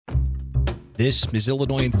This is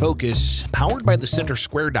Illinois in Focus, powered by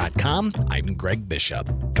thecentersquare.com. I'm Greg Bishop.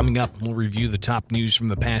 Coming up, we'll review the top news from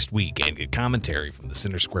the past week and get commentary from the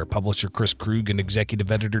Center Square publisher Chris Krug and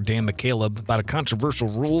executive editor Dan McCaleb about a controversial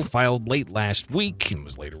rule filed late last week and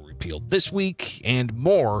was later repealed this week, and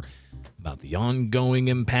more about the ongoing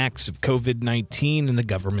impacts of COVID-19 and the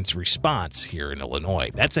government's response here in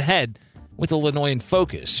Illinois. That's ahead with Illinois in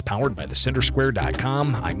Focus, powered by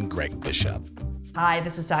thecentersquare.com. I'm Greg Bishop. Hi,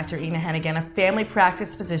 this is Dr. Ina Hennigan, a family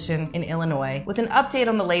practice physician in Illinois, with an update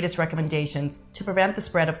on the latest recommendations to prevent the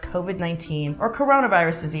spread of COVID-19 or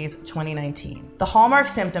coronavirus disease 2019. The hallmark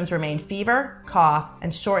symptoms remain fever, cough,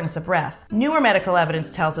 and shortness of breath. Newer medical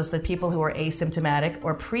evidence tells us that people who are asymptomatic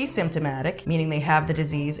or pre-symptomatic, meaning they have the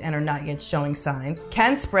disease and are not yet showing signs,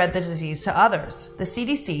 can spread the disease to others. The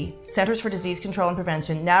CDC, Centers for Disease Control and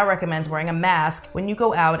Prevention, now recommends wearing a mask when you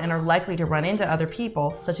go out and are likely to run into other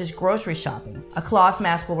people, such as grocery shopping. A cloth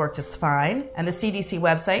mask will work just fine, and the CDC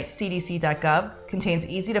website, cdc.gov, contains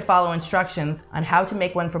easy-to-follow instructions on how to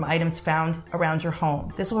make one from items found around your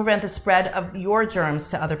home. This will prevent the spread of your germs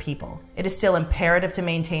to other people. It is still imperative to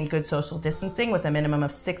maintain good social distancing with a minimum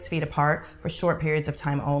of 6 feet apart for short periods of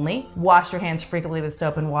time only. Wash your hands frequently with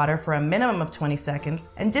soap and water for a minimum of 20 seconds,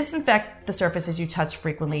 and disinfect the surfaces you touch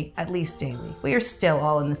frequently, at least daily. We are still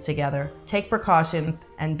all in this together. Take precautions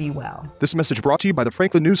and be well. This message brought to you by the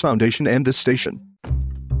Franklin News Foundation and this station.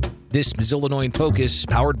 This is Illinois in Focus,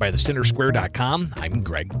 powered by thecentersquare.com. I'm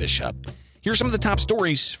Greg Bishop. Here's some of the top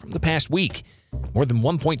stories from the past week. More than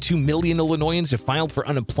 1.2 million Illinoisans have filed for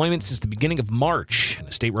unemployment since the beginning of March,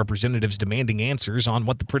 and state representatives demanding answers on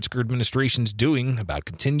what the Pritzker administration is doing about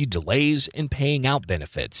continued delays in paying out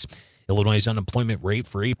benefits. Illinois' unemployment rate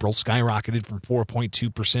for April skyrocketed from 4.2% to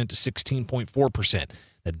 16.4%.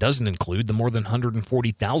 That doesn't include the more than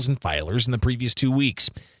 140,000 filers in the previous 2 weeks.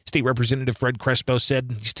 State Representative Fred Crespo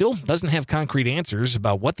said he still doesn't have concrete answers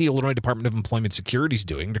about what the Illinois Department of Employment Security is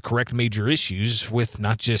doing to correct major issues with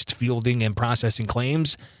not just fielding and processing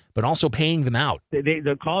claims, but also paying them out.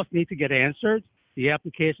 The calls need to get answered, the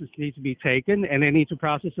applications need to be taken, and they need to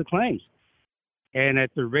process the claims. And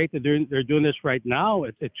at the rate that they're doing this right now,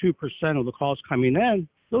 at 2% of the calls coming in,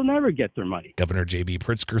 they'll never get their money. Governor J.B.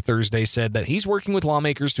 Pritzker Thursday said that he's working with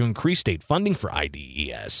lawmakers to increase state funding for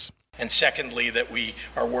IDES. And secondly, that we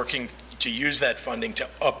are working to use that funding to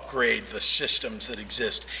upgrade the systems that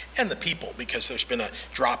exist and the people, because there's been a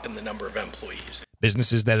drop in the number of employees.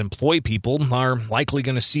 Businesses that employ people are likely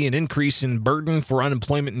going to see an increase in burden for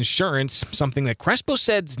unemployment insurance, something that Crespo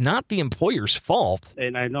said is not the employer's fault.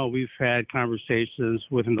 And I know we've had conversations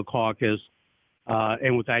within the caucus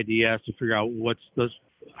and with IDS to figure out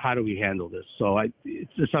how do we handle this. So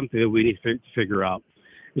it's something that we need to figure out.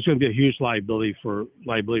 It's going to be a huge liability for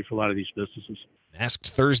a lot of these businesses. Asked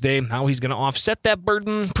Thursday how he's going to offset that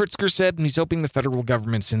burden, Pritzker said he's hoping the federal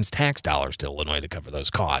government sends tax dollars to Illinois to cover those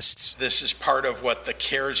costs. This is part of what the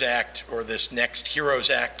CARES Act, or this next HEROES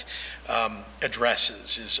Act,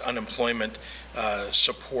 addresses, is unemployment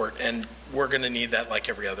support, and we're going to need that like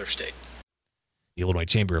every other state. The Illinois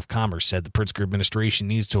Chamber of Commerce said the Pritzker administration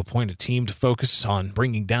needs to appoint a team to focus on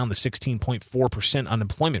bringing down the 16.4%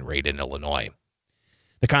 unemployment rate in Illinois.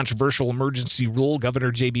 The controversial emergency rule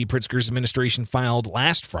Governor J.B. Pritzker's administration filed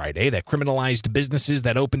last Friday that criminalized businesses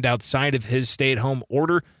that opened outside of his stay-at-home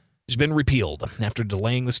order has been repealed. After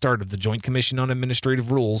delaying the start of the Joint Commission on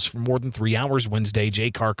Administrative Rules for more than 3 hours Wednesday,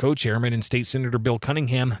 JCAR co-chairman and State Senator Bill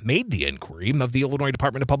Cunningham made the inquiry of the Illinois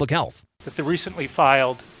Department of Public Health. That the recently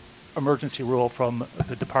filed emergency rule from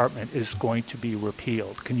the department is going to be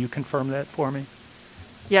repealed. Can you confirm that for me?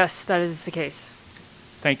 Yes, that is the case.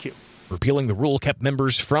 Thank you. Repealing the rule kept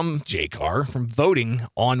members from JCAR from voting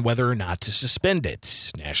on whether or not to suspend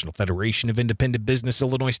it. National Federation of Independent Business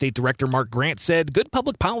Illinois State Director Mark Grant said good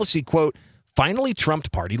public policy, quote, finally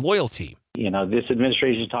trumped party loyalty. You know, this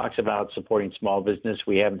administration talks about supporting small business.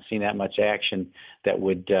 We haven't seen that much action that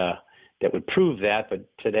would prove that, but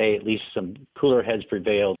today at least some cooler heads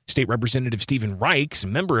prevailed. State Representative Stephen Reichs, a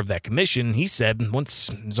member of that commission, he said once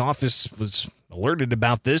his office was alerted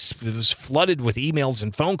about this, it was flooded with emails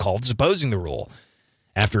and phone calls opposing the rule.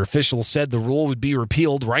 After officials said the rule would be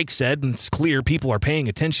repealed, Reichs said it's clear people are paying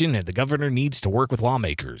attention and the governor needs to work with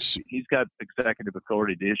lawmakers. He's got executive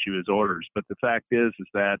authority to issue his orders, but the fact is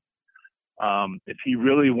that if he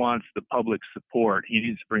really wants the public support, he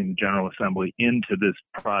needs to bring the General Assembly into this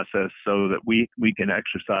process so that we can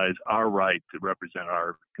exercise our right to represent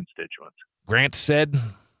our constituents. Grant said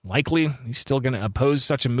likely he's still going to oppose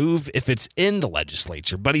such a move if it's in the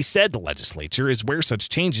legislature, but he said the legislature is where such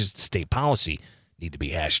changes to state policy need to be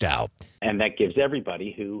hashed out. And that gives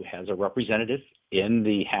everybody who has a representative in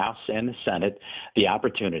the House and the Senate the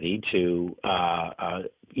opportunity to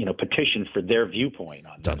petition for their viewpoint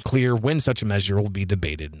on this. It's unclear when such a measure will be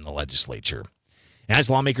debated in the legislature. As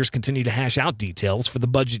lawmakers continue to hash out details for the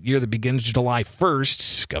budget year that begins July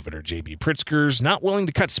 1st, Governor J.B. Pritzker's not willing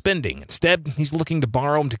to cut spending. Instead, he's looking to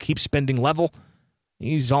borrow to keep spending level.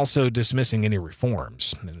 He's also dismissing any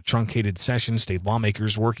reforms. In a truncated session, state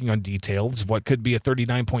lawmakers working on details of what could be a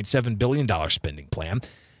 $39.7 billion spending plan.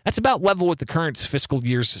 That's about level with the current fiscal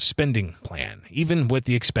year's spending plan, even with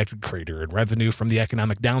the expected crater in revenue from the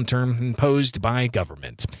economic downturn imposed by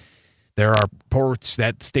government. There are reports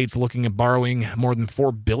that the state's looking at borrowing more than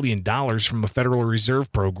 $4 billion from a Federal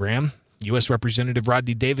Reserve program. U.S. Representative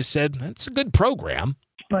Rodney Davis said that's a good program.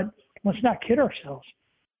 But let's not kid ourselves.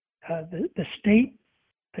 The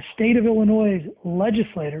state of Illinois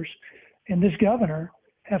legislators and this governor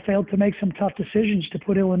have failed to make some tough decisions to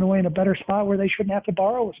put Illinois in a better spot where they shouldn't have to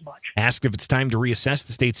borrow as much. Asked if it's time to reassess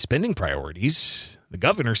the state's spending priorities, the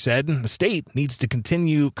governor said the state needs to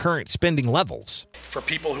continue current spending levels. For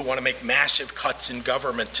people who want to make massive cuts in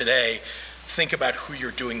government today, think about who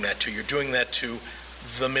you're doing that to. You're doing that to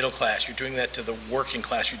the middle class. You're doing that to the working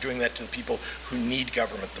class. You're doing that to the people who need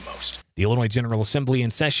government the most. The Illinois General Assembly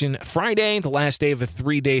in session Friday, the last day of a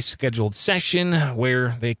 3-day scheduled session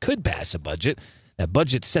where they could pass a budget. That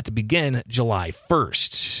budget's set to begin July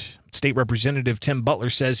 1st. State Representative Tim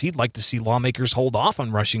Butler says he'd like to see lawmakers hold off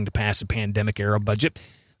on rushing to pass a pandemic-era budget.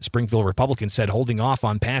 The Springfield Republican said holding off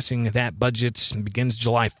on passing that budget begins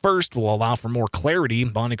July 1st will allow for more clarity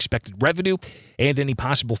on expected revenue and any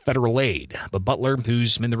possible federal aid. But Butler,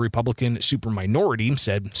 who's in the Republican superminority,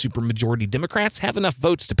 said supermajority Democrats have enough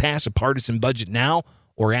votes to pass a partisan budget now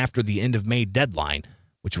or after the end of May deadline,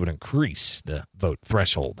 which would increase the vote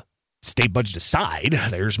threshold. State budget aside,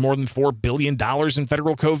 there's more than $4 billion in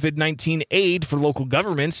federal COVID-19 aid for local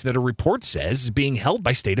governments that a report says is being held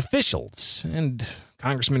by state officials. And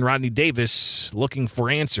Congressman Rodney Davis looking for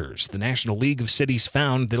answers. The National League of Cities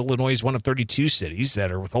found that Illinois is one of 32 cities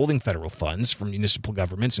that are withholding federal funds from municipal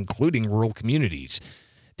governments, including rural communities.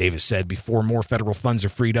 Davis said before more federal funds are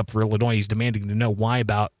freed up for Illinois, he's demanding to know why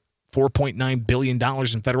about $4.9 billion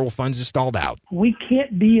in federal funds is stalled out. We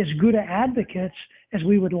can't be as good advocates as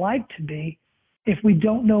we would like to be if we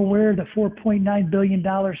don't know where the $4.9 billion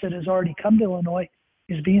that has already come to Illinois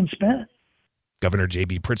is being spent. Governor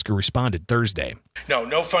J.B. Pritzker responded Thursday.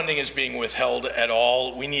 No funding is being withheld at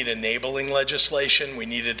all. We need enabling legislation. We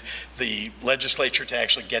needed the legislature to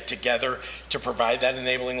actually get together to provide that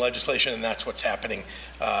enabling legislation, and that's what's happening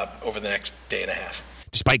over the next day and a half.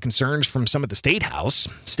 Despite concerns from some at the State House,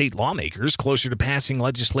 state lawmakers closer to passing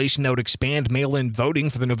legislation that would expand mail-in voting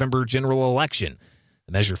for the November general election.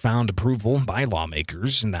 The measure found approval by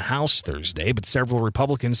lawmakers in the House Thursday, but several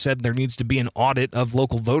Republicans said there needs to be an audit of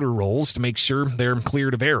local voter rolls to make sure they're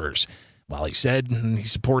cleared of errors. While he said he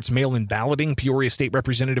supports mail-in balloting, Peoria State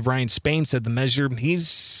Representative Ryan Spain said the measure he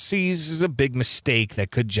sees as a big mistake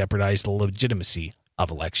that could jeopardize the legitimacy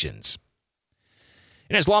of elections.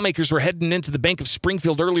 And as lawmakers were heading into the Bank of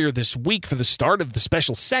Springfield earlier this week for the start of the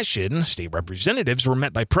special session, state representatives were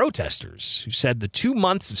met by protesters who said the 2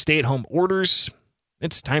 months of stay-at-home orders,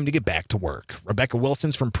 it's time to get back to work. Rebecca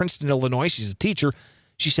Wilson's from Princeton, Illinois. She's a teacher.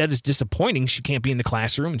 She said it's disappointing she can't be in the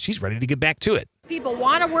classroom, and she's ready to get back to it. People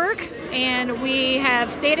want to work, and we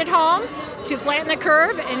have stayed at home to flatten the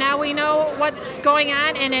curve, and now we know what's going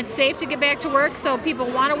on, and it's safe to get back to work. So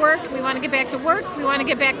people want to work. We want to get back to work. We want to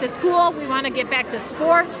get back to school. We want to get back to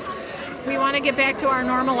sports. We want to get back to our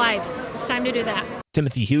normal lives. It's time to do that.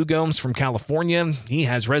 Timothy Hugomes from California. He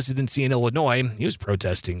has residency in Illinois. He was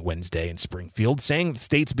protesting Wednesday in Springfield, saying the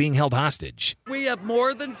state's being held hostage. We have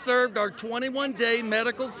more than served our 21-day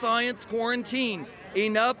medical science quarantine.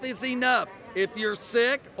 Enough is enough. If you're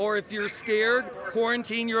sick or if you're scared,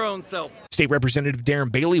 quarantine your own self. State Representative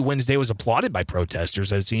Darren Bailey Wednesday was applauded by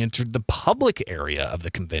protesters as he entered the public area of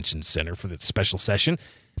the convention center for the special session.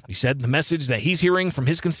 He said the message that he's hearing from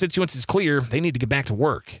his constituents is clear. They need to get back to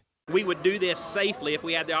work. We would do this safely if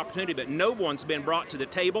we had the opportunity, but no one's been brought to the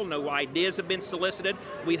table. No ideas have been solicited.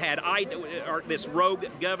 We've had this rogue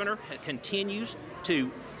governor continues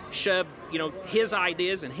to shove, his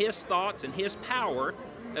ideas and his thoughts and his power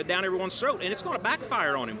down everyone's throat, and it's going to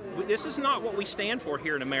backfire on him. This is not what we stand for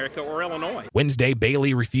here in America or Illinois. Wednesday,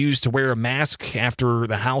 Bailey refused to wear a mask after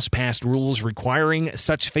the House passed rules requiring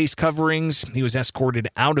such face coverings. He was escorted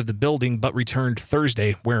out of the building, but returned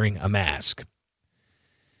Thursday wearing a mask.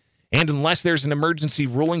 And unless there's an emergency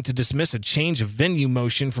ruling to dismiss a change of venue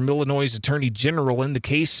motion from Illinois' Attorney General in the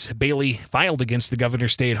case Bailey filed against the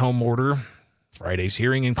governor's stay-at-home order, Friday's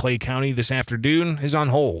hearing in Clay County this afternoon is on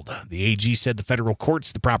hold. The AG said the federal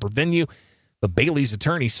court's the proper venue, But Bailey's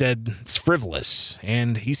attorney said it's frivolous,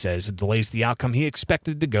 and he says it delays the outcome he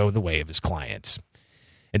expected to go the way of his clients.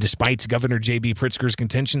 And despite Governor J.B. Pritzker's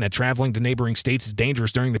contention that traveling to neighboring states is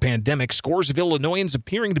dangerous during the pandemic, scores of Illinoisans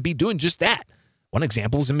appearing to be doing just that. One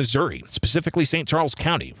example is in Missouri, specifically St. Charles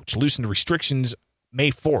County, which loosened restrictions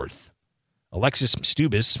May 4th. Alexis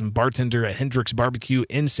Stubis, bartender at Hendrick's Barbecue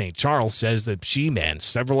in St. Charles, says that she and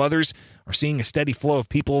several others are seeing a steady flow of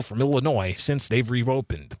people from Illinois since they've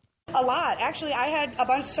reopened. A lot. Actually, I had a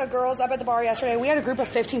bunch of girls up at the bar yesterday. We had a group of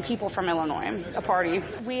 15 people from Illinois, a party.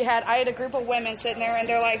 I had a group of women sitting there, and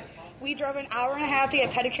they're like, we drove an hour and a half to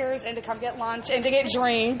get pedicures and to come get lunch and to get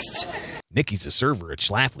drinks. Nikki's a server at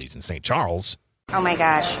Schlafly's in St. Charles. Oh my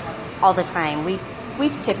gosh, all the time.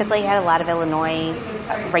 We've typically had a lot of Illinois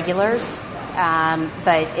regulars,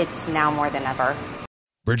 but it's now more than ever.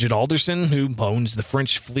 Bridget Alderson, who owns the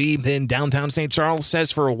French Flea in downtown St. Charles,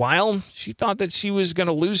 says for a while she thought that she was going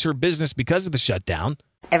to lose her business because of the shutdown.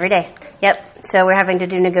 Every day. Yep. So we're having to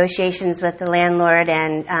do negotiations with the landlord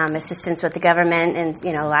and assistance with the government, and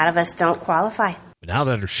a lot of us don't qualify. But now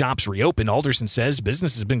that her shop's reopened, Alderson says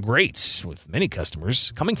business has been great, with many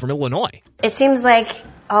customers coming from Illinois. It seems like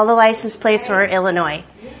all the license plates were Illinois.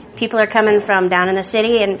 People are coming from down in the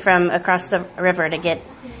city and from across the river to get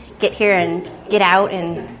here and get out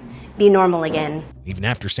and be normal again. Even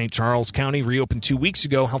after St. Charles County reopened 2 weeks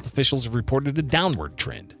ago, health officials have reported a downward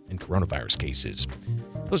trend in coronavirus cases.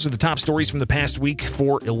 Those are the top stories from the past week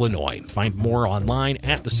for Illinois. Find more online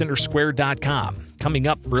at thecentersquare.com. Coming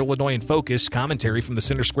up for Illinois in Focus, commentary from the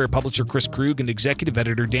Center Square publisher Chris Krug and executive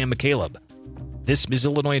editor Dan McCaleb. This is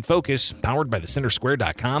Illinois in Focus, powered by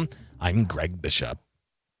thecentersquare.com. I'm Greg Bishop.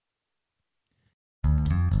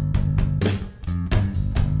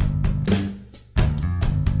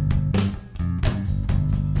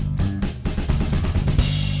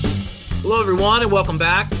 Hello, everyone, and welcome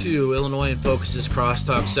back to Illinois in Focus's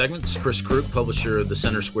Crosstalk segment. This is Chris Krug, publisher of the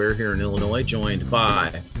Center Square here in Illinois, joined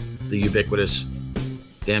by the ubiquitous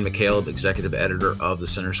Dan McCaleb, executive editor of the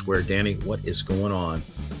Center Square. Danny, what is going on?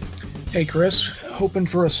 Hey, Chris. Hoping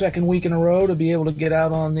for a second week in a row to be able to get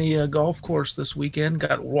out on the golf course this weekend.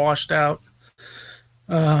 Got washed out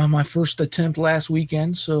my first attempt last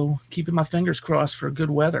weekend, so keeping my fingers crossed for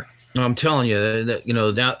good weather. I'm telling you,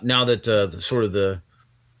 that, now that the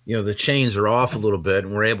chains are off a little bit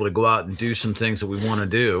and we're able to go out and do some things that we want to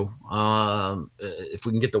do. If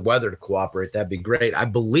we can get the weather to cooperate, that'd be great. I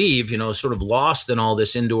believe, sort of lost in all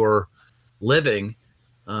this indoor living,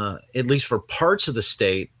 at least for parts of the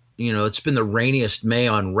state, it's been the rainiest May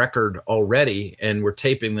on record already. And we're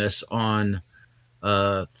taping this on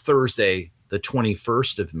Thursday, the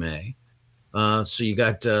 21st of May. So you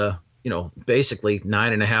got, basically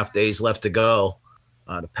 9.5 days left to go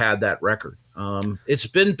to pad that record. It's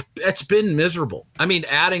been miserable. I mean,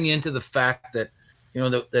 adding into the fact that,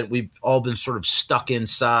 that we've all been sort of stuck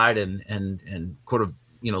inside and sort of,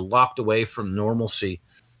 locked away from normalcy.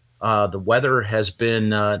 The weather has been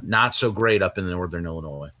not so great up in northern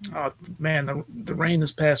Illinois. Oh, man, the rain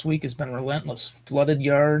this past week has been relentless. Flooded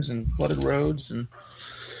yards and flooded roads and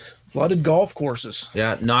flooded golf courses.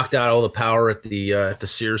 Yeah, knocked out all the power at the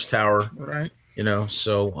Sears Tower. Right.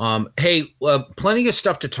 So, hey, plenty of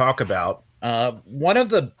stuff to talk about.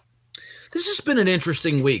 This has been an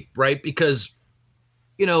interesting week, right? Because,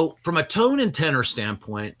 from a tone and tenor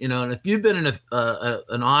standpoint, and if you've been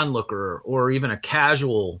an onlooker or even a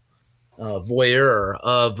casual voyeur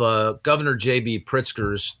of Governor J.B.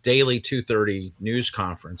 Pritzker's daily 2:30 news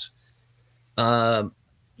conference,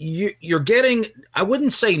 you're getting, I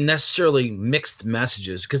wouldn't say necessarily mixed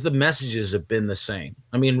messages, because the messages have been the same.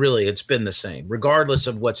 I mean, really, it's been the same. Regardless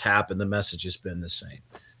of what's happened, the message has been the same.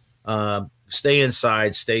 Stay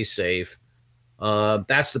inside, stay safe.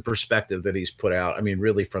 That's the perspective that he's put out. I mean,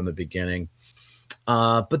 really from the beginning.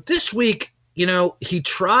 But this week, he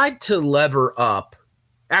tried to lever up.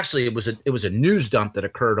 Actually, it was a news dump that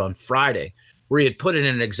occurred on Friday, where he had put in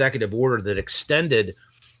an executive order that extended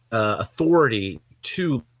authority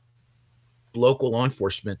to local law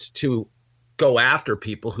enforcement to go after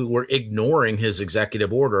people who were ignoring his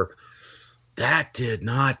executive order. That did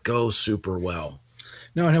not go super well.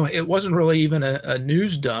 No, it wasn't really even a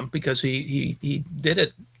news dump, because he did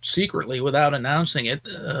it secretly without announcing it,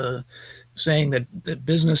 saying that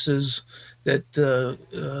businesses that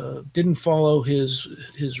didn't follow his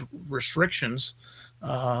restrictions,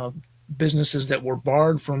 businesses that were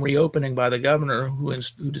barred from reopening by the governor who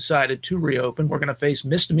decided to reopen, were going to face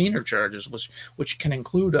misdemeanor charges, which can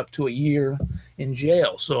include up to a year in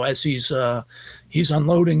jail. So as he's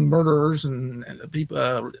unloading murderers and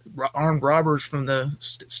people, armed robbers from the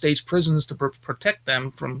state's prisons to protect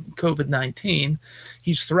them from COVID-19,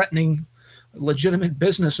 he's threatening legitimate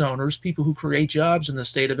business owners, people who create jobs in the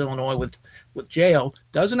state of Illinois with jail,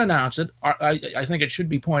 doesn't announce it. I think it should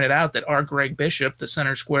be pointed out that our Greg Bishop, the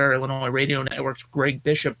Center Square Illinois Radio Network's Greg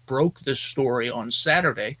Bishop, broke this story on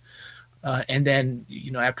Saturday. And then,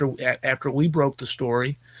 after we broke the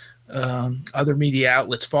story, other media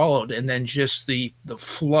outlets followed, and then just the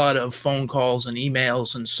flood of phone calls and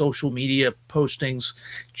emails and social media postings,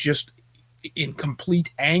 just in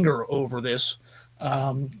complete anger over this,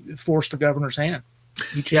 forced the governor's hand.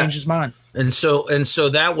 He changed his mind. And so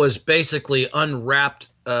that was basically unwrapped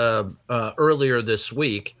earlier this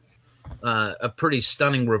week, a pretty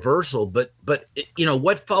stunning reversal. But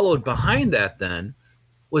what followed behind that then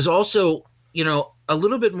was also, a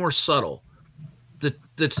little bit more subtle.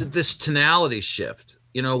 This tonality shift,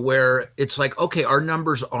 where it's like, okay, our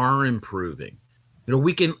numbers are improving.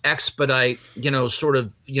 We can expedite,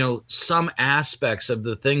 some aspects of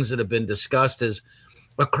the things that have been discussed as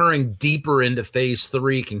occurring deeper into phase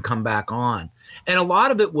 3 can come back on. And a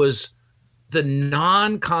lot of it was the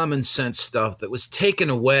non-common sense stuff that was taken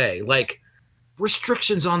away, like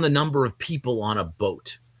restrictions on the number of people on a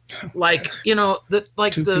boat. Like,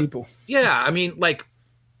 two people. Yeah. I mean, like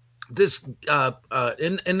this,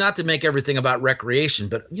 and not to make everything about recreation,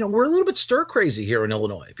 but, we're a little bit stir crazy here in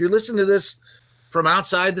Illinois. If you're listening to this from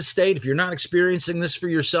outside the state, if you're not experiencing this for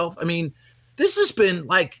yourself, I mean, this has been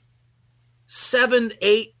like 7,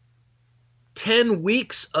 8, 10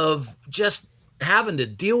 weeks of just having to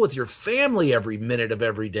deal with your family every minute of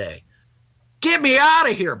every day. Get me out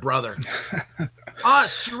of here, brother.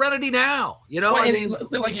 Serenity now.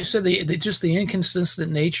 Like you said, the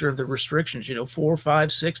inconsistent nature of the restrictions. 4,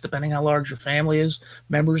 5, 6, depending how large your family is,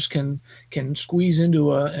 members can squeeze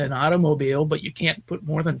into an automobile, but you can't put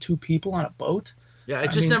more than 2 people on a boat. Yeah,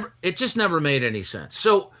 it just never made any sense.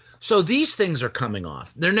 So these things are coming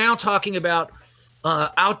off. They're now talking about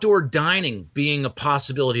outdoor dining being a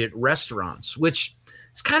possibility at restaurants, which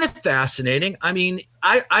is kind of fascinating. I mean,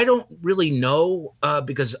 I don't really know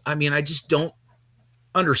because, I just don't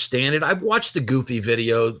understand it. I've watched the goofy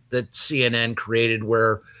video that CNN created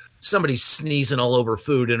where somebody's sneezing all over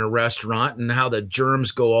food in a restaurant and how the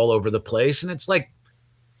germs go all over the place. And it's like,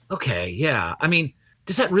 okay, yeah. I mean,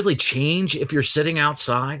 does that really change if you're sitting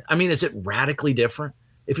outside? I mean, is it radically different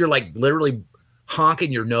if you're like literally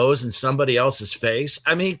honking your nose in somebody else's face?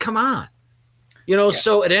 I mean, come on.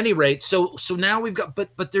 So at any rate, so now we've got,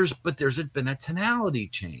 but there's been a tonality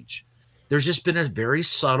change. There's just been a very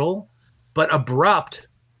subtle but abrupt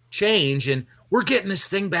change, and we're getting this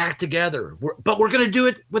thing back together. But we're going to do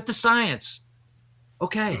it with the science.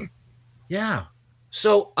 Okay. Yeah.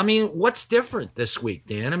 So, I mean, what's different this week,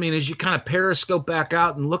 Dan? I mean, as you kind of periscope back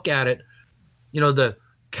out and look at it, the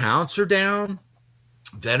counts are down,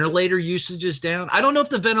 ventilator usage is down. I don't know if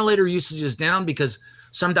the ventilator usage is down because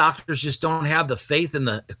some doctors just don't have the faith in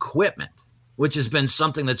the equipment, which has been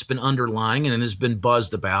something that's been underlying and has been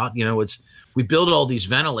buzzed about. We build all these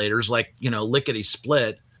ventilators like, lickety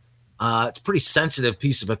split. It's a pretty sensitive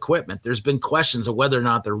piece of equipment. There's been questions of whether or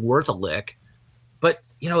not they're worth a lick, but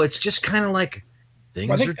it's just kind of like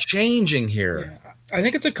things are changing here. Yeah, I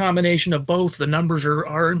think it's a combination of both. The numbers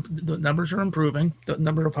are improving. The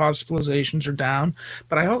number of hospitalizations are down,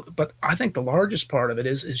 but I think the largest part of it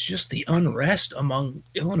is just the unrest among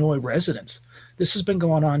Illinois residents. This has been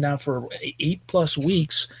going on now for 8+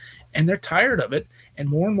 weeks, and they're tired of it. And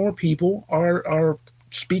more people are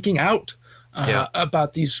speaking out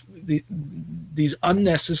about these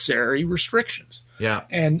unnecessary restrictions. Yeah,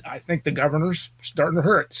 and I think the governor's starting to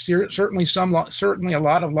hurt. Certainly a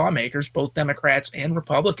lot of lawmakers, both Democrats and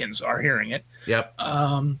Republicans, are hearing it. Yep.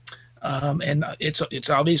 And it's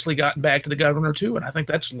obviously gotten back to the governor too, and I think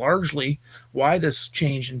that's largely why this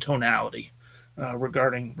change in tonality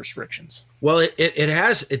regarding restrictions. Well,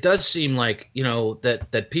 it does seem like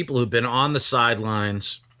that people who've been on the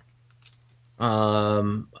sidelines,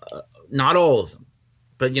 not all of them,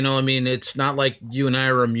 but it's not like you and I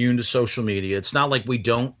are immune to social media. It's not like we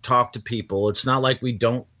don't talk to people. It's not like we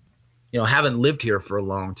don't, haven't lived here for a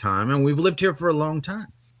long time, and we've lived here for a long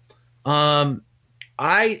time.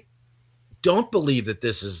 I don't believe that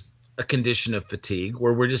this is a condition of fatigue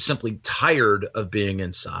where we're just simply tired of being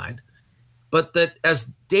inside, but that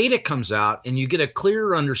as data comes out and you get a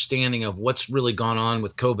clearer understanding of what's really gone on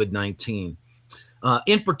with COVID-19,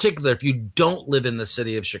 in particular, if you don't live in the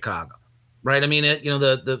city of Chicago, right? I mean,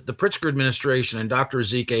 the Pritzker administration and Dr.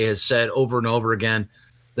 Ezike has said over and over again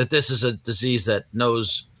that this is a disease that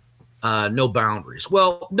knows no boundaries.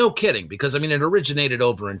 Well, no kidding, because it originated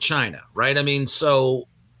over in China, right? I mean, so,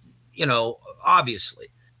 obviously,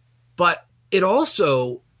 but it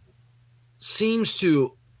also seems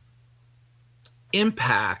to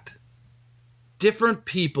impact different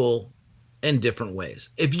people in different ways.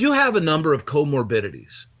 If you have a number of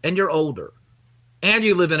comorbidities and you're older and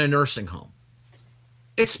you live in a nursing home,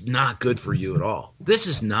 it's not good for you at all. This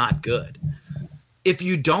is not good. If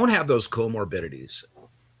you don't have those comorbidities,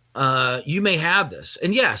 you may have this.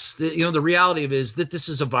 And yes, the reality of it is that this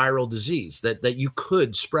is a viral disease, that you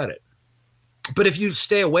could spread it. But if you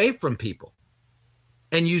stay away from people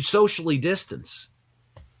and you socially distance,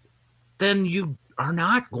 then you are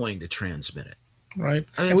not going to transmit it. Right.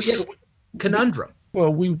 I mean, it's just a conundrum.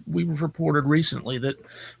 Well, we reported recently that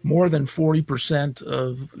more than 40%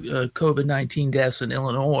 of COVID-19 deaths in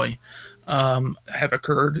Illinois have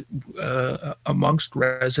occurred amongst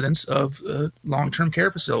residents of long-term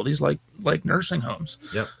care facilities like nursing homes.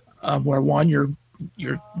 Yep. Where one,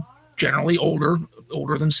 you're generally older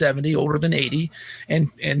than 70, older than 80,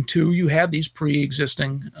 and two, you have these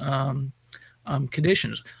pre-existing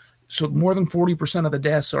conditions. So more than 40% of the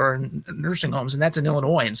deaths are in nursing homes, and that's in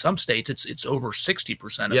Illinois. In some states, it's over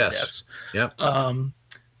 60% of the deaths. Yep. And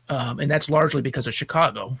that's largely because of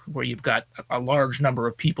Chicago, where you've got a large number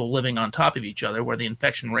of people living on top of each other, where the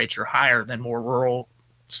infection rates are higher than more rural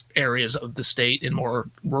areas of the state and more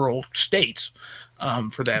rural states,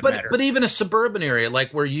 for that matter. But even a suburban area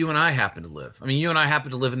like where you and I happen to live. I mean, you and I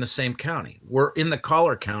happen to live in the same county. We're in the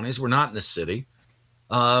collar counties. We're not in the city.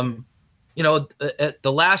 At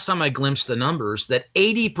the last time I glimpsed the numbers, that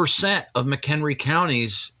 80% of McHenry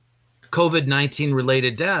County's COVID-19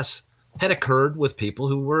 related deaths had occurred with people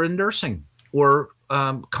who were in nursing or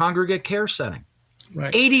congregate care setting.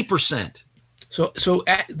 Right. 80%. So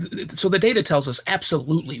the data tells us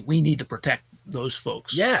absolutely we need to protect those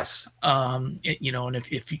folks. Yes. And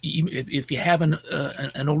if you have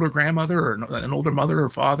an older grandmother or an older mother or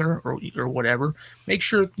father or whatever, make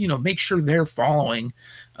sure they're following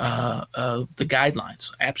the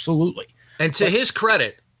guidelines. Absolutely. And to his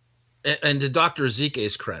credit, and to Dr.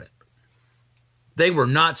 Ezike's credit, they were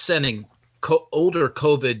not sending older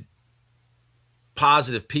COVID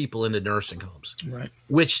positive people into nursing homes, right?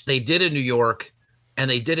 Which they did in New York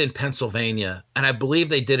and they did in Pennsylvania. And I believe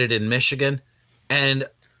they did it in Michigan and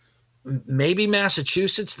maybe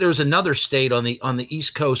Massachusetts. There's another state on the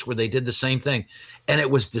East Coast where they did the same thing. And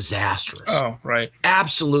it was disastrous. Oh, right.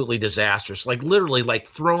 Absolutely disastrous. Like literally like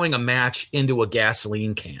throwing a match into a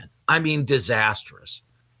gasoline can. I mean, disastrous.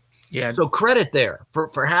 Yeah. So credit there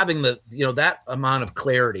for having that amount of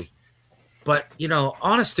clarity. But,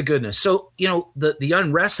 honest to goodness. So, the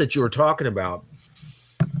unrest that you were talking about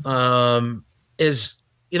is,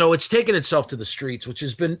 it's taken itself to the streets, which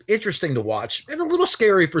has been interesting to watch and a little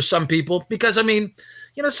scary for some people because,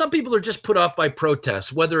 some people are just put off by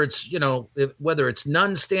protests, whether it's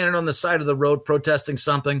nuns standing on the side of the road protesting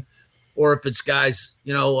something or if it's guys,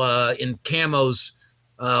 in camos,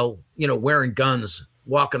 wearing guns,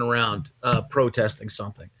 walking around protesting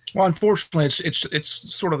something. Well, unfortunately,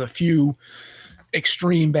 it's sort of the few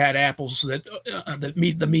extreme bad apples that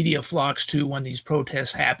the media flocks to when these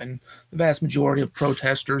protests happen. The vast majority of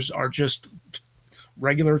protesters are just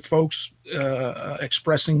regular folks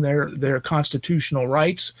expressing their constitutional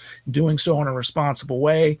rights, doing so in a responsible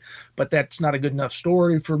way. But that's not a good enough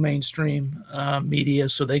story for mainstream media,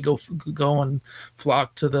 so they go and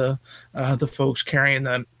flock to the folks carrying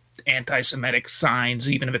the anti-Semitic signs,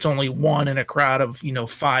 even if it's only one in a crowd of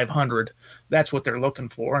 500. That's what they're looking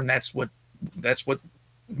for, and that's what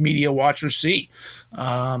media watchers see. They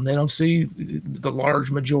don't see the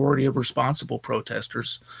large majority of responsible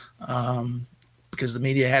protesters because the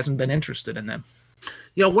media hasn't been interested in them.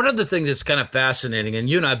 One of the things that's kind of fascinating, and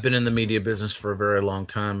you and I have been in the media business for a very long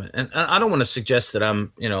time, and I don't want to suggest that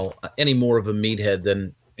I'm any more of a meathead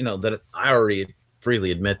than that I already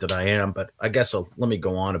freely admit that I am, but I guess let me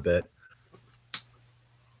go on a bit.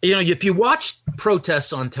 If you watch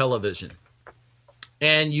protests on television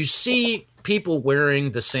and you see people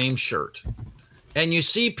wearing the same shirt and you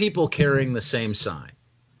see people carrying the same sign,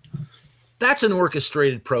 that's an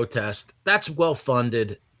orchestrated protest. That's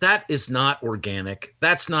well-funded. That is not organic.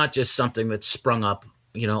 That's not just something that's sprung up,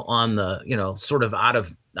 on the, sort of out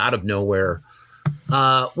of nowhere.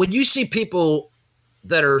 When you see people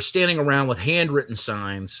that are standing around with handwritten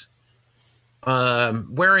signs,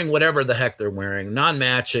 wearing whatever the heck they're wearing,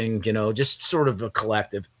 non-matching, just sort of a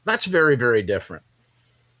collective. That's very, very different.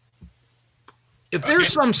 If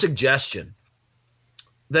there's some suggestion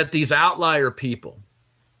that these outlier people,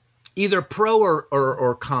 either pro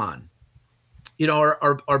or con,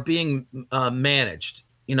 are being managed,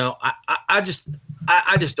 I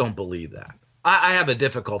just don't believe that. I have a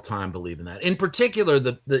difficult time believing that. In particular,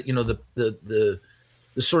 the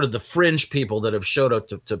sort of the fringe people that have showed up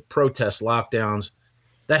to protest lockdowns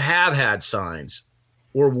that have had signs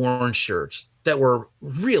or worn shirts that were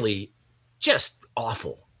really just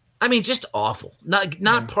awful. I mean, just awful.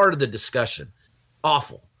 Not part of the discussion.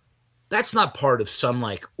 Awful. That's not part of some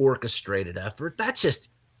like orchestrated effort. That's just,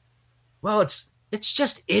 well, it's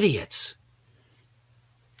just idiots.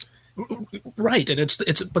 Right. And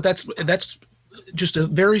but that's just a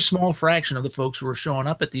very small fraction of the folks who are showing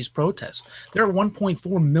up at these protests. There are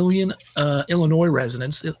 1.4 million Illinois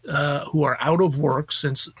residents who are out of work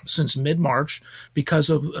since mid-March because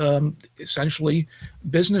of essentially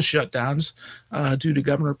business shutdowns due to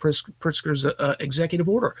Governor Pritzker's executive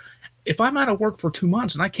order. If I'm out of work for 2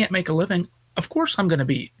 months and I can't make a living, of course I'm going to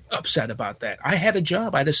be upset about that. I had a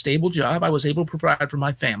job. I had a stable job. I was able to provide for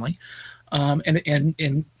my family.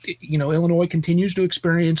 And you know, Illinois continues to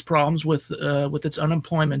experience problems with its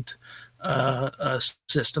unemployment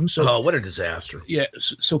system. So, what a disaster! Yeah,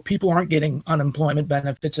 so people aren't getting unemployment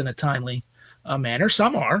benefits in a timely manner.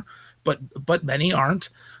 Some are, but many aren't.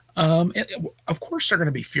 And of course, they're going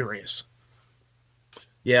to be furious.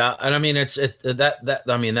 Yeah, and I mean that's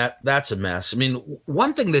a mess. I mean,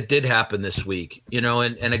 one thing that did happen this week, you know,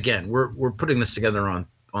 and again, we're putting this together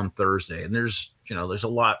on Thursday, and there's a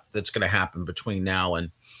lot that's going to happen between now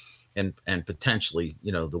and potentially,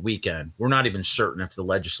 you know, the weekend. We're not even certain if the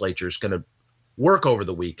legislature is going to work over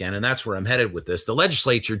the weekend, and that's where I'm headed with this. The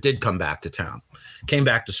legislature did come back to town, came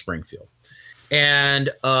back to Springfield,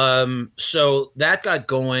 and so that got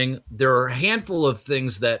going. There are a handful of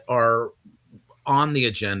things that are on the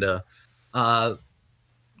agenda. The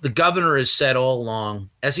governor has said all along,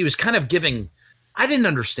 as he was kind of giving, I didn't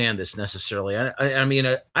understand this necessarily. I mean,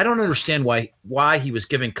 I don't understand why he was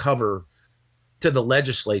giving cover to the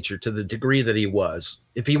legislature to the degree that he was.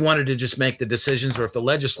 If he wanted to just make the decisions, or if the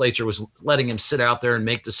legislature was letting him sit out there and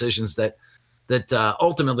make decisions that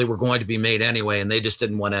ultimately were going to be made anyway, and they just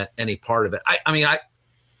didn't want any part of it. I mean,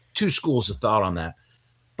 two schools of thought on that.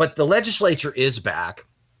 But the legislature is back.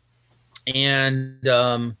 And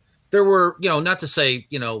there were, you know, not to say,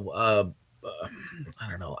 you know, I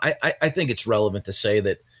don't know. I think it's relevant to say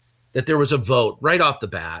that there was a vote right off the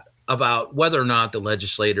bat about whether or not the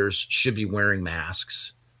legislators should be wearing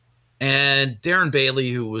masks. And Darren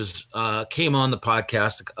Bailey, who was came on the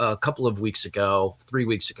podcast a couple of weeks ago, 3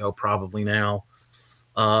 weeks ago, probably now,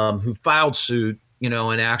 who filed suit, you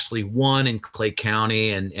know, and actually won in Clay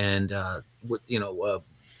County and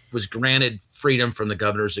was granted freedom from the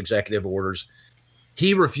governor's executive orders.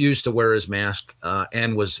 He refused to wear his mask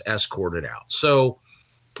and was escorted out. So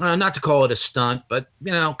not to call it a stunt, but,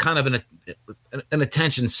 you know, kind of an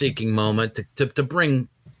attention-seeking moment to bring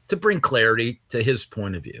clarity to his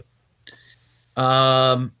point of view.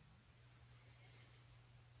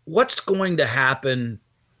 What's going to happen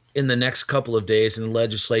in the next couple of days in the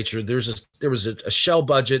legislature? There was a shell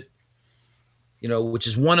budget, you know, which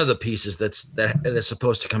is one of the pieces that is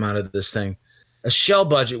supposed to come out of this thing. A shell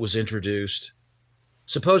budget was introduced,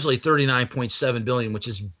 supposedly $39.7 billion, which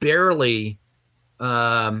is barely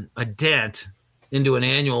a dent into an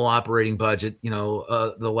annual operating budget, you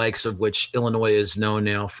know, the likes of which Illinois is known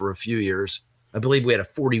now for a few years. I believe we had a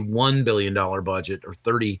 $41 billion budget, or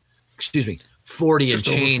 40 and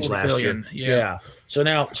change last year. Yeah.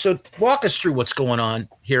 So walk us through what's going on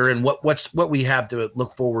here and what we have to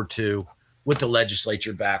look forward to with the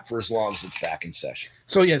legislature back for as long as it's back in session.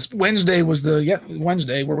 So yes, Wednesday.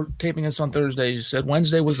 We're taping this on Thursday. You said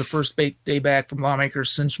Wednesday was the first day back from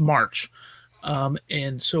lawmakers since March.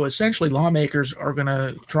 And so essentially lawmakers are going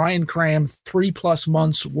to try and cram 3+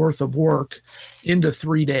 months worth of work into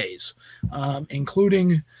 3 days,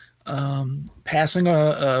 including passing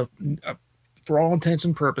a for all intents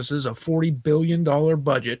and purposes, a $40 billion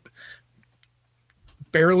budget,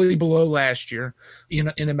 barely below last year,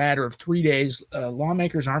 in a matter of 3 days.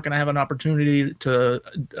 Lawmakers aren't going to have an opportunity to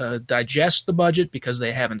digest the budget because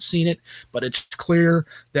they haven't seen it. But it's clear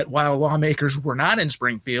that while lawmakers were not in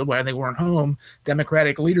Springfield, while they weren't home,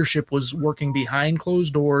 Democratic leadership was working behind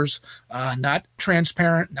closed doors, not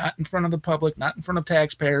transparent, not in front of the public, not in front of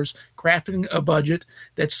taxpayers, crafting a budget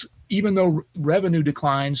that's, even though revenue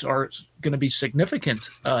declines are going to be significant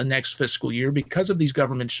next fiscal year because of these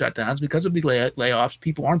government shutdowns, because of the layoffs,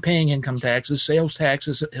 people aren't paying income taxes, sales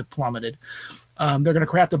taxes have plummeted. They're going to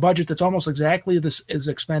craft a budget that's almost exactly as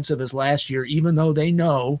expensive as last year, even though they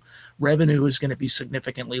know revenue is going to be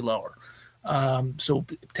significantly lower. So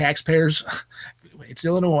taxpayers, it's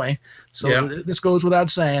Illinois, so this goes without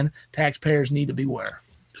saying, taxpayers need to beware.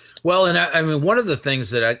 Well, and I mean, one of the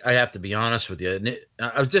things that I have to be honest with you, and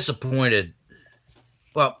I was disappointed.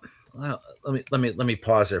 Well, let me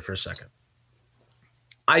pause there for a second.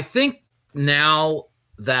 I think now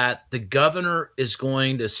that the governor is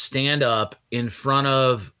going to stand up in front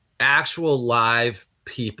of actual live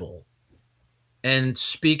people and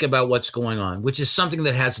speak about what's going on, which is something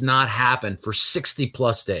that has not happened for 60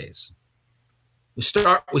 plus days. We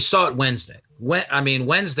saw it Wednesday.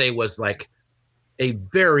 Wednesday was like a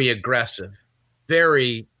very aggressive,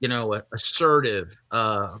 very, assertive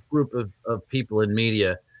group of people in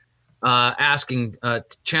media asking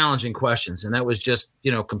challenging questions. And that was just,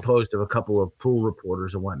 composed of a couple of pool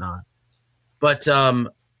reporters and whatnot. But,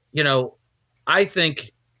 I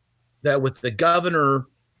think that with the governor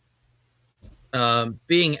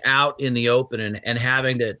being out in the open and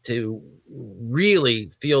having to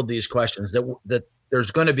really field these questions, that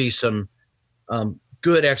there's going to be some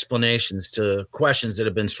good explanations to questions that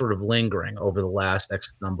have been sort of lingering over the last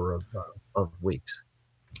X number of weeks.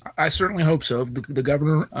 I certainly hope so. The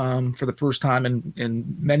governor, for the first time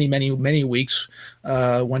in many, many, many weeks,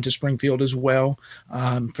 went to Springfield as well.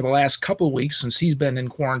 For the last couple of weeks, since he's been in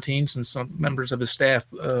quarantine, since some members of his staff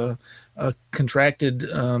contracted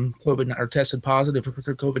COVID or tested positive for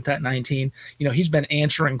COVID-19, he's been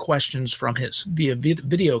answering questions from via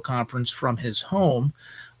video conference from his home.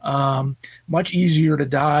 Much easier to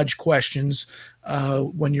dodge questions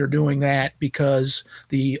when you're doing that, because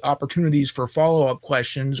the opportunities for follow-up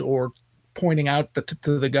questions or pointing out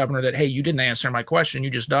to the governor that, hey, you didn't answer my question, you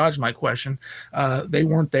just dodged my question, they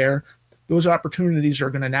weren't there. Those opportunities are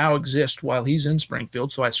going to now exist while he's in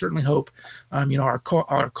Springfield. So I certainly hope,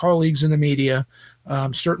 our colleagues in the media,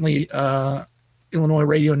 certainly Illinois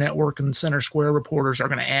Radio Network and Center Square reporters are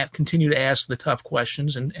going to continue to ask the tough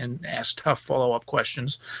questions and ask tough follow-up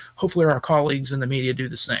questions. Hopefully our colleagues in the media do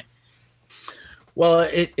the same. Well,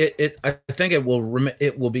 I think it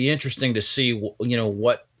will be interesting to see,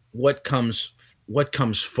 what comes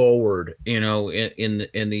forward,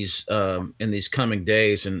 in these coming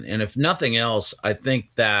days. And if nothing else, I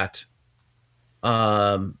think that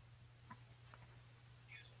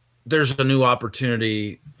there's a new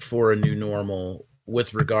opportunity for a new normal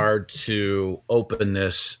with regard to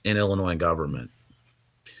openness in Illinois government.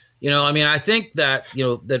 I think that,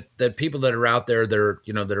 that people that are out there that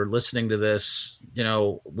are listening to this,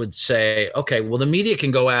 would say, okay, well, the media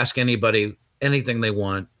can go ask anybody anything they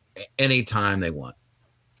want, anytime they want.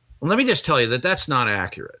 Well, let me just tell you that that's not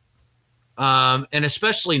accurate. And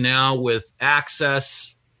especially now with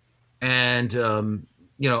access and,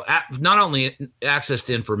 not only access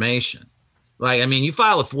to information, you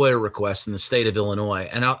file a FOIA request in the state of Illinois,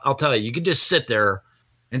 and I'll tell you, you can just sit there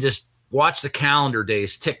and just watch the calendar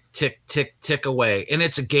days tick, tick, tick, tick away. And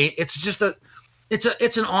it's a game.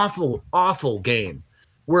 It's an awful, awful game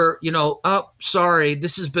where, sorry,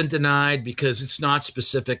 this has been denied because it's not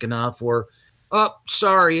specific enough, or,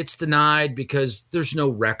 sorry, it's denied because there's no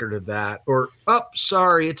record of that, or,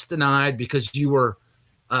 sorry, it's denied because you were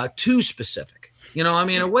too specific,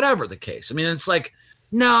 or whatever the case. It's like,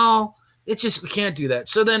 no, it's just, we can't do that.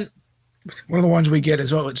 So then one of the ones we get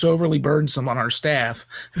is, it's overly burdensome on our staff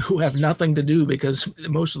who have nothing to do because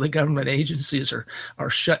most of the government agencies are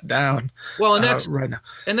shut down. Well, and that's right now.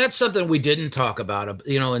 And that's something we didn't talk about,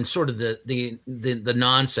 and sort of the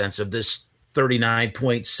nonsense of this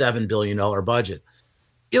 $39.7 billion budget.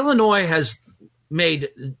 Illinois has made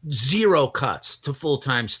zero cuts to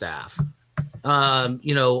full-time staff.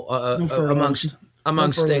 Amongst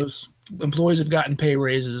states. Employees have gotten pay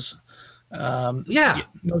raises.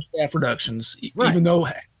 No staff reductions, right. Even though,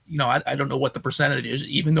 I don't know what the percentage is,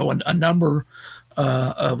 even though a number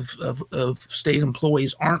of state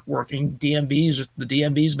employees aren't working. The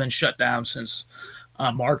DMV's been shut down since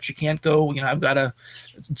March. You can't go, I've got a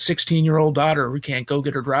 16-year-old daughter who can't go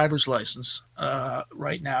get her driver's license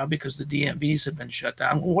right now because the DMVs have been shut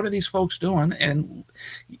down. Well, what are these folks doing? And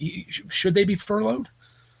should they be furloughed?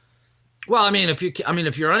 Well,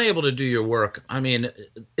 if you're unable to do your work,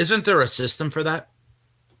 isn't there a system for that?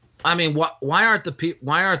 Why aren't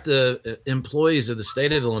the employees of the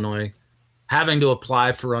state of Illinois having to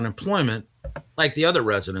apply for unemployment like the other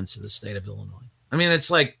residents of the state of Illinois?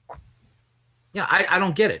 It's like, I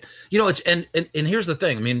don't get it. And here's the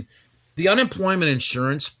thing. The unemployment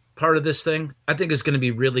insurance part of this thing, I think, is going to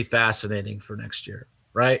be really fascinating for next year,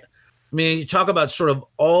 right? You talk about sort of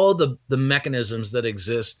all the mechanisms that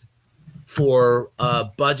exist for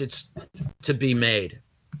budgets to be made.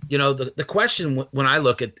 The question when I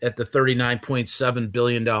look at the $39.7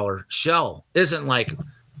 billion shell isn't like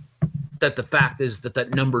that. The fact is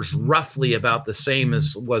that number's roughly about the same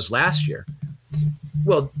as was last year.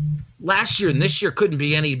 Well, last year and this year couldn't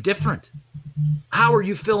be any different. How are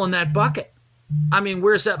you filling that bucket? I mean,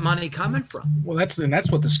 where's that money coming from? Well,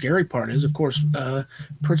 that's what the scary part is. Of course,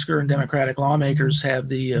 Pritzker and Democratic lawmakers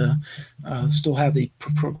have still have the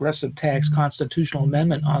progressive tax constitutional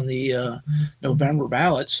amendment on the November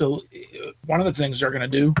ballot. So one of the things they're going to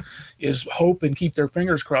do is hope and keep their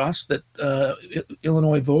fingers crossed that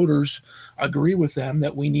Illinois voters agree with them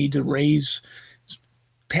that we need to raise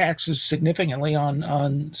taxes significantly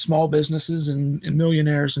on small businesses and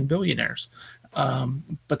millionaires and billionaires.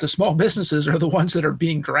 But the small businesses are the ones that are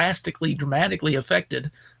being dramatically affected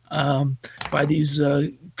by these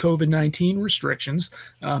COVID-19 restrictions.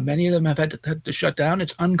 Many of them have had to shut down.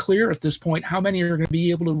 It's unclear at this point how many are going to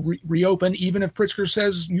be able to reopen, even if Pritzker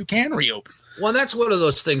says you can reopen. Well, that's one of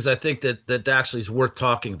those things I think that actually is worth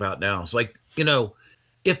talking about now. It's like,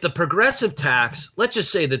 if the progressive tax, let's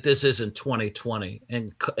just say that this isn't 2020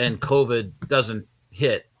 and COVID doesn't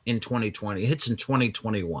hit in 2020, it hits in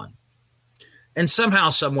 2021. And somehow,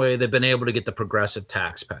 some way, they've been able to get the progressive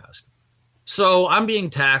tax passed. So I'm being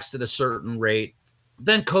taxed at a certain rate.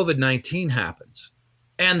 Then COVID-19 happens,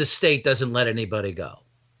 and the state doesn't let anybody go.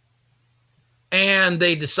 And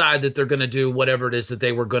they decide that they're going to do whatever it is that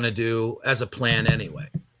they were going to do as a plan anyway.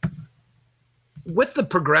 With the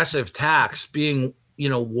progressive tax being,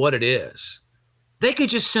 what it is, they could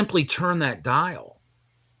just simply turn that dial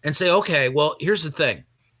and say, okay, well, here's the thing.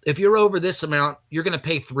 If you're over this amount, you're going to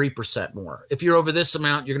pay 3% more. If you're over this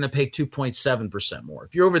amount, you're going to pay 2.7% more.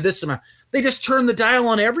 If you're over this amount, they just turn the dial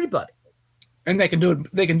on everybody. And they can do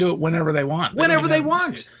it. They can do it whenever they want. Whenever they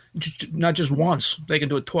want. Not just once. They can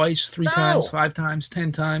do it twice, 3 times, 5 times,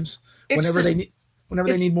 10 times. Whenever they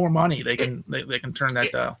need more money, they can turn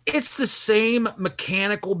that dial. It's the same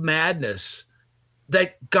mechanical madness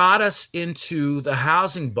that got us into the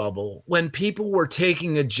housing bubble when people were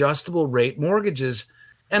taking adjustable rate mortgages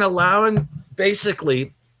and allowing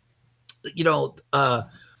basically,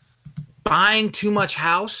 buying too much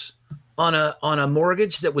house on a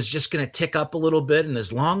mortgage that was just going to tick up a little bit, and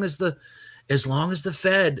as long as the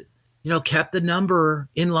Fed, kept the number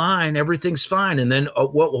in line, everything's fine. And then,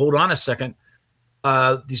 hold on a second,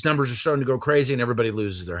 these numbers are starting to go crazy, and everybody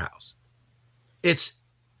loses their house. It's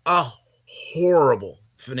a horrible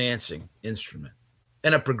financing instrument,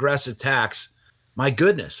 and a progressive tax. My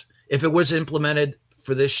goodness, if it was implemented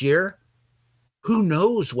for this year, who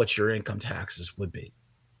knows what your income taxes would be?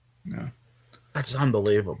 Yeah, that's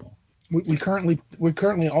unbelievable. We currently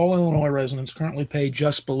all Illinois residents currently pay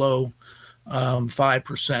just below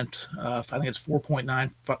 5%. I think it's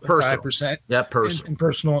 4.95%. Yeah, personal. In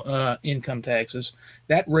personal income taxes.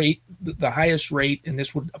 That rate, the highest rate, and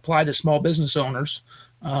this would apply to small business owners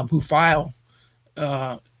who file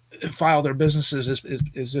their businesses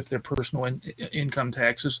as if they're personal income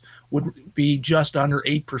taxes, would be just under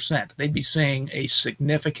 8%. They'd be seeing a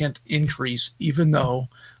significant increase, even though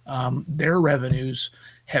their revenues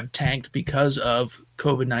have tanked because of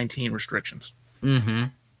COVID-19 restrictions. Mm-hmm.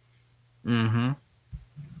 Mm-hmm.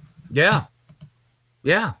 Yeah.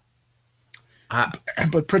 Yeah.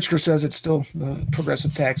 But Pritzker says it's still, the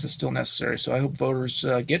progressive tax is still necessary. So I hope voters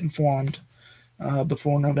get informed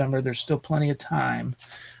before November. There's still plenty of time.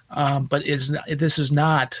 But this is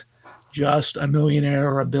not just a millionaire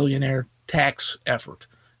or a billionaire tax effort.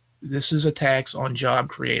 This is a tax on job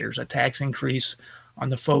creators, a tax increase on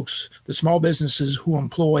the folks, the small businesses who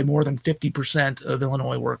employ more than 50% of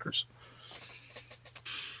Illinois workers.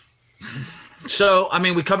 So, I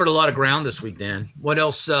mean, we covered a lot of ground this week, Dan. What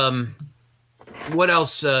else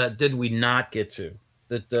did we not get to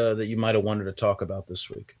that you might have wanted to talk about this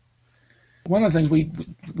week? One of the things we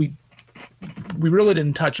really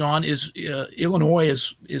didn't touch on is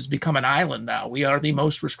Illinois is become an island now. We are the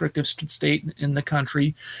most restrictive state in the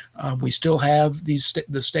country. We still have the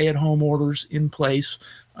stay-at-home orders in place.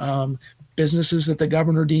 Businesses that the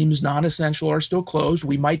governor deems non-essential are still closed.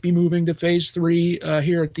 We might be moving to phase 3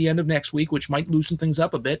 here at the end of next week, which might loosen things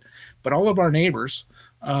up a bit. But all of our neighbors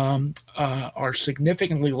are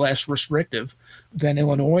significantly less restrictive than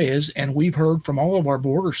Illinois is. And we've heard from all of our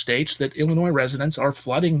border states that Illinois residents are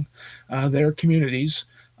flooding their communities.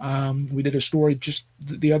 We did a story just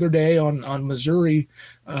the other day on Missouri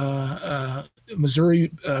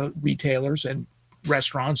retailers and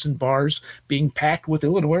restaurants and bars being packed with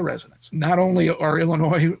Illinois residents. Not only is the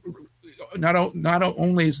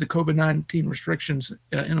COVID-19 restrictions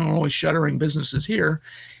in Illinois shuttering businesses here,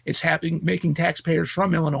 it's making taxpayers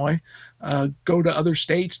from Illinois go to other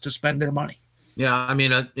states to spend their money. Yeah, I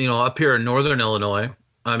mean, up here in northern Illinois,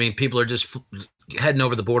 I mean, people are just heading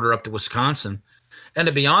over the border up to Wisconsin. And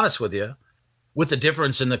to be honest with you, with the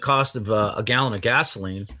difference in the cost of a gallon of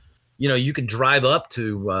gasoline, you could drive up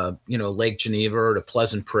to, Lake Geneva or to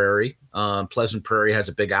Pleasant Prairie. Pleasant Prairie has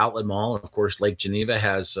a big outlet mall. Of course, Lake Geneva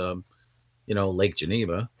has, Lake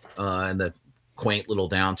Geneva and the quaint little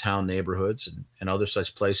downtown neighborhoods and other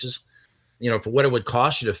such places. For what it would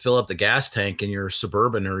cost you to fill up the gas tank in your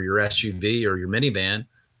Suburban or your SUV or your minivan,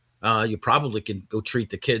 you probably can go treat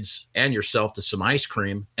the kids and yourself to some ice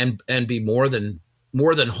cream and be more than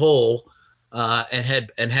whole and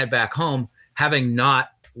head back home, having not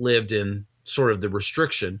lived in sort of the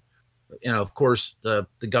restriction. Of course, the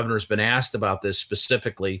governor's been asked about this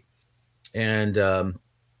specifically, and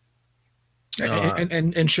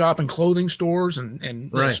shop in clothing stores and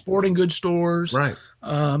right. Sporting goods stores. Right.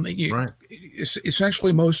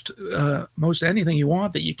 Essentially, most anything you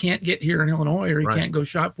want that you can't get here in Illinois, or you can't go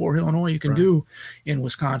shop for Illinois, you can do in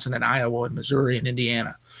Wisconsin and Iowa and Missouri and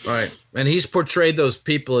Indiana. Right. And he's portrayed those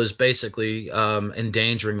people as basically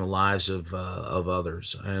endangering the lives of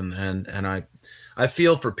others. And I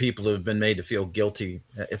feel for people who have been made to feel guilty,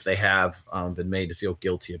 if they have been made to feel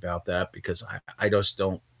guilty about that, because I just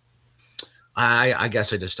don't. I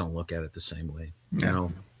guess I just don't look at it the same way,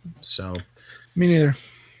 So, me neither.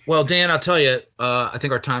 Well, Dan, I'll tell you, I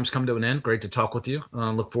think our time's come to an end. Great to talk with you.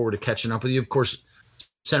 Look forward to catching up with you. Of course,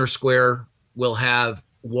 Center Square will have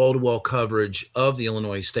wall-to-wall coverage of the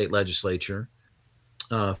Illinois State Legislature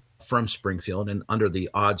from Springfield, and under the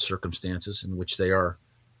odd circumstances in which they are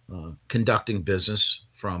conducting business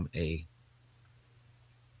from I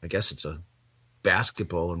guess it's a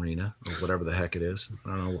basketball arena or whatever the heck it is. I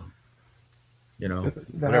don't know.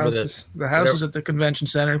 The house is at the convention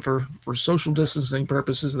center for social distancing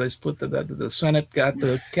purposes. They split the Senate got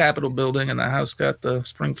the Capitol building and the House got the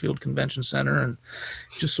Springfield Convention Center, and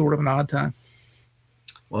just sort of an odd time.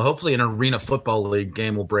 Well, hopefully an Arena Football League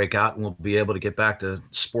game will break out and we'll be able to get back to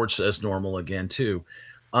sports as normal again too.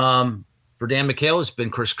 For Dan McHale, it's been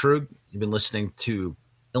Chris Krug. You've been listening to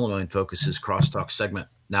Illinois in Focus's Crosstalk segment.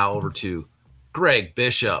 Now over to Greg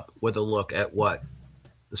Bishop with a look at what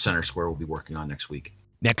the Center Square will be working on next week.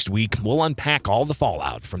 Next week, we'll unpack all the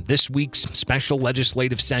fallout from this week's special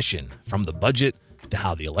legislative session, from the budget to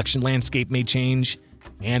how the election landscape may change,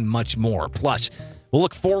 and much more. Plus, we'll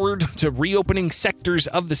look forward to reopening sectors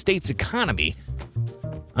of the state's economy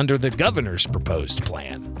under the governor's proposed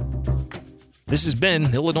plan. This has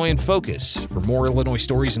been Illinois in Focus. For more Illinois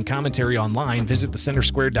stories and commentary online, visit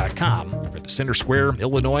thecentersquare.com. For the Center Square,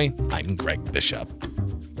 Illinois, I'm Greg Bishop.